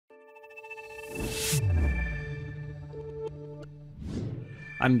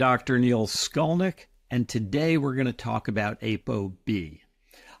I'm Dr. Neil Skolnik, and today we're going to talk about ApoB.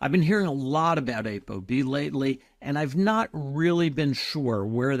 I've been hearing a lot about ApoB lately, and I've not really been sure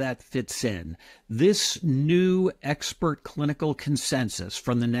where that fits in. This new expert clinical consensus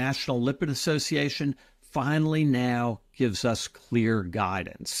from the National Lipid Association finally now gives us clear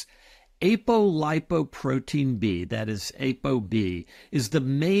guidance. Apolipoprotein B, that is ApoB, is the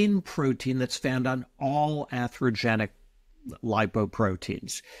main protein that's found on all atherogenic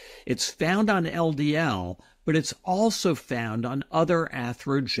lipoproteins. It's found on LDL, but it's also found on other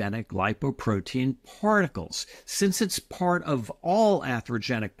atherogenic lipoprotein particles. Since it's part of all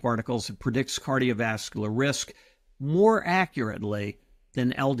atherogenic particles, it predicts cardiovascular risk more accurately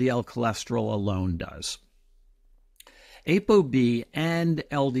than LDL cholesterol alone does. ApoB and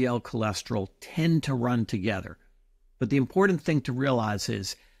LDL cholesterol tend to run together, but the important thing to realize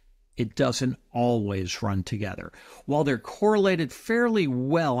is it doesn't always run together. While they're correlated fairly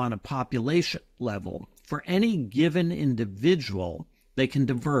well on a population level, for any given individual, they can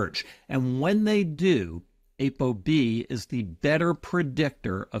diverge. And when they do, ApoB is the better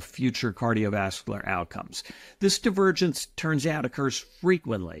predictor of future cardiovascular outcomes. This divergence, turns out, occurs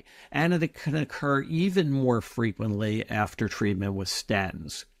frequently, and it can occur even more frequently after treatment with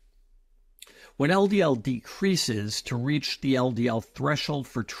statins. When LDL decreases to reach the LDL threshold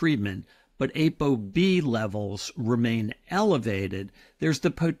for treatment, but ApoB levels remain elevated, there's the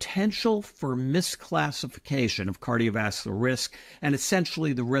potential for misclassification of cardiovascular risk and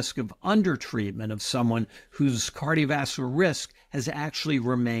essentially the risk of undertreatment of someone whose cardiovascular risk has actually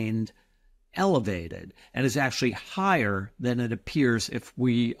remained elevated and is actually higher than it appears if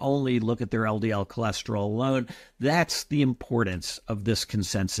we only look at their LDL cholesterol alone. That's the importance of this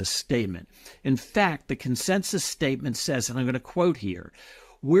consensus statement. In fact, the consensus statement says, and I'm going to quote here,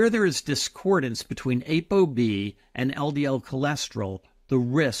 where there is discordance between ApoB and LDL cholesterol, the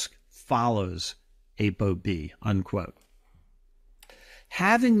risk follows ApoB, unquote.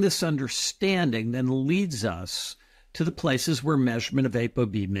 Having this understanding then leads us to the places where measurement of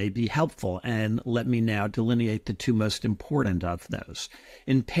ApoB may be helpful, and let me now delineate the two most important of those.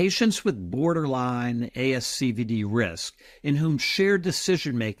 In patients with borderline ASCVD risk, in whom shared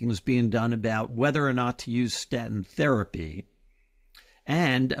decision-making is being done about whether or not to use statin therapy,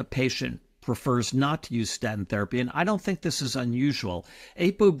 and a patient prefers not to use statin therapy, and I don't think this is unusual,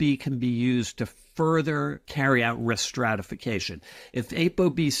 ApoB can be used to further carry out risk stratification. If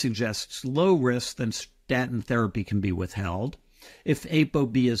ApoB suggests low risk, then statin therapy can be withheld. If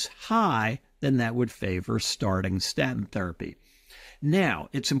ApoB is high, then that would favor starting statin therapy. Now,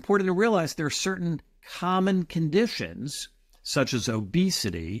 it's important to realize there are certain common conditions, such as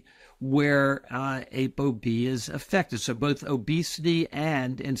obesity, where ApoB is affected. So both obesity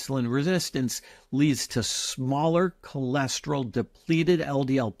and insulin resistance leads to smaller cholesterol-depleted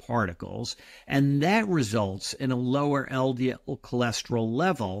LDL particles, and that results in a lower LDL cholesterol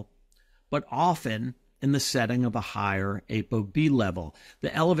level, but often in the setting of a higher ApoB level.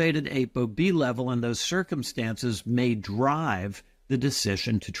 The elevated ApoB level in those circumstances may drive the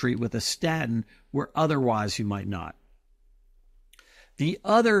decision to treat with a statin where otherwise you might not. The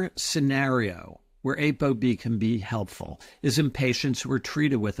other scenario where ApoB can be helpful is in patients who are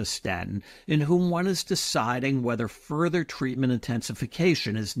treated with a statin, in whom one is deciding whether further treatment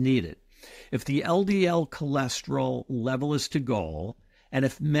intensification is needed. If the LDL cholesterol level is to goal, and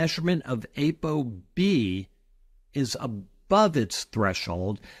if measurement of ApoB is above its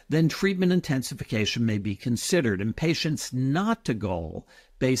threshold, then treatment intensification may be considered. In patients not to goal,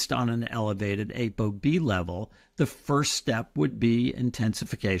 based on an elevated ApoB level, the first step would be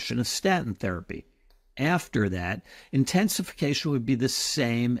intensification of statin therapy. After that, intensification would be the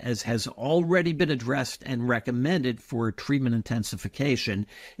same as has already been addressed and recommended for treatment intensification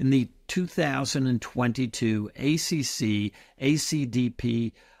in the 2022 ACC/ACDP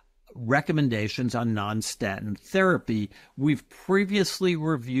recommendations on non-statin therapy. We've previously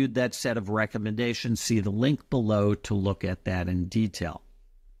reviewed that set of recommendations. See the link below to look at that in detail.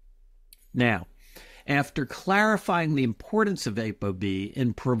 Now, after clarifying the importance of ApoB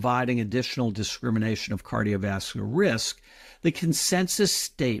in providing additional discrimination of cardiovascular risk, the consensus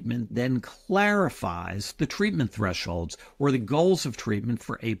statement then clarifies the treatment thresholds or the goals of treatment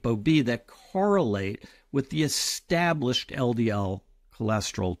for ApoB that correlate with the established LDL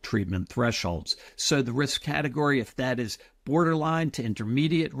cholesterol treatment thresholds. So the risk category, if that is borderline to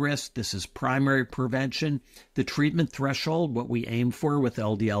intermediate risk, this is primary prevention. The treatment threshold, what we aim for with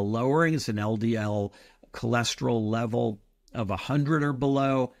LDL lowering, is an LDL cholesterol level of 100 or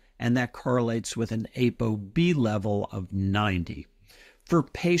below, and that correlates with an ApoB level of 90. For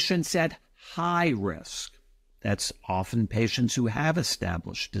patients at high risk, That's often patients who have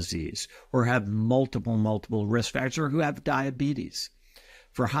established disease or have multiple risk factors or who have diabetes.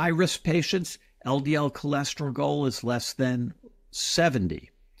 For high-risk patients, LDL cholesterol goal is less than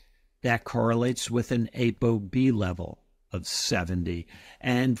 70. That correlates with an ApoB level of 70.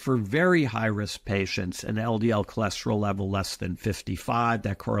 And for very high-risk patients, an LDL cholesterol level less than 55,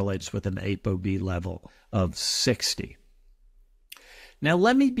 that correlates with an ApoB level of 60. Now,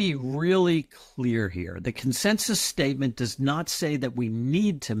 let me be really clear here. The consensus statement does not say that we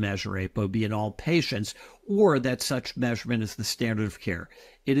need to measure ApoB in all patients or that such measurement is the standard of care.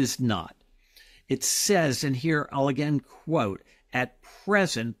 It is not. It says, and here I'll again quote, "At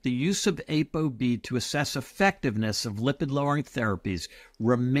present, the use of ApoB to assess effectiveness of lipid-lowering therapies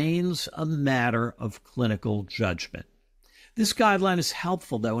remains a matter of clinical judgment." This guideline is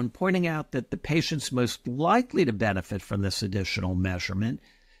helpful, though, in pointing out that the patients most likely to benefit from this additional measurement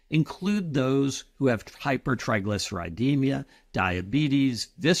include those who have hypertriglyceridemia, diabetes,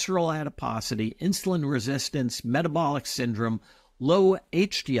 visceral adiposity, insulin resistance, metabolic syndrome, low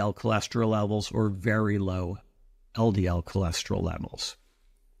HDL cholesterol levels, or very low LDL cholesterol levels.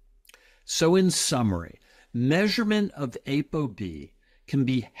 So in summary, measurement of ApoB can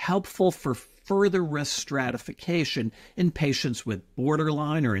be helpful for further risk stratification in patients with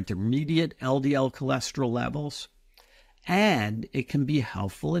borderline or intermediate LDL cholesterol levels, and it can be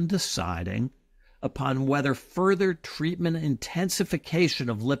helpful in deciding upon whether further treatment intensification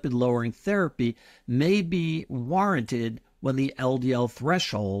of lipid-lowering therapy may be warranted when the LDL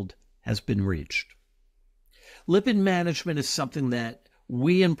threshold has been reached. Lipid management is something that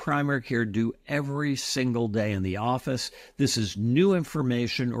we in primary care do every single day in the office. This is new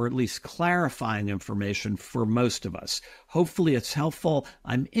information, or at least clarifying information for most of us. Hopefully it's helpful.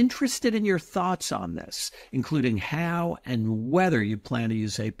 I'm interested in your thoughts on this, including how and whether you plan to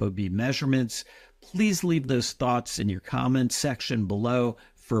use ApoB measurements. Please leave those thoughts in your comments section below.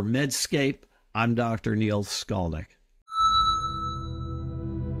 For Medscape, I'm Dr. Neil Skolnik.